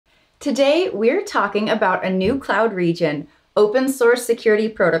Today, we're talking about a new cloud region, open source security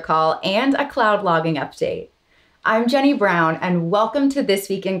protocol, and a cloud logging update. I'm Jenny Brown, and welcome to This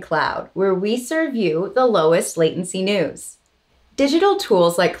Week in Cloud, where we serve you the lowest latency news. Digital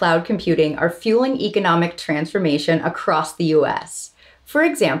tools like cloud computing are fueling economic transformation across the US. For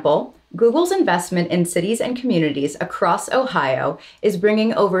example, Google's investment in cities and communities across Ohio is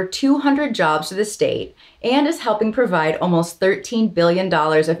bringing over 200 jobs to the state and is helping provide almost $13 billion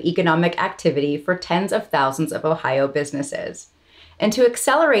of economic activity for tens of thousands of Ohio businesses. And to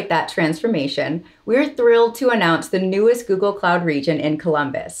accelerate that transformation, we're thrilled to announce the newest Google Cloud region in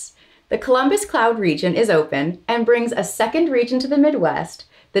Columbus. The Columbus Cloud region is open and brings a second region to the Midwest,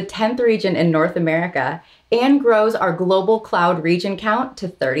 the 10th region in North America, and grows our global cloud region count to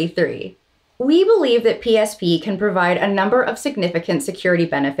 33. We believe that PSP can provide a number of significant security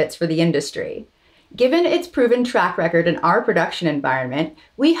benefits for the industry. Given its proven track record in our production environment,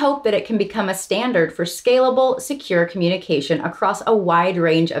 we hope that it can become a standard for scalable, secure communication across a wide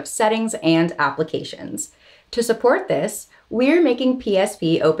range of settings and applications. To support this, we're making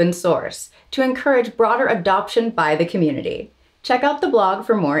PSP open source to encourage broader adoption by the community. Check out the blog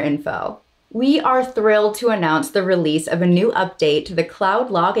for more info. We are thrilled to announce the release of a new update to the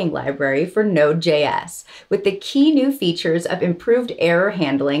cloud logging library for Node.js, with the key new features of improved error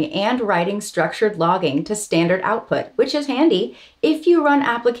handling and writing structured logging to standard output, which is handy if you run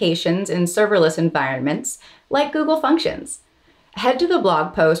applications in serverless environments like Google Functions. Head to the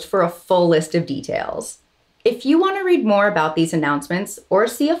blog post for a full list of details. If you want to read more about these announcements or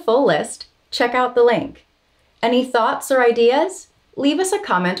see a full list, check out the link. Any thoughts or ideas? Leave us a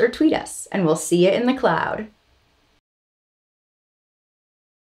comment or tweet us, and we'll see you in the cloud.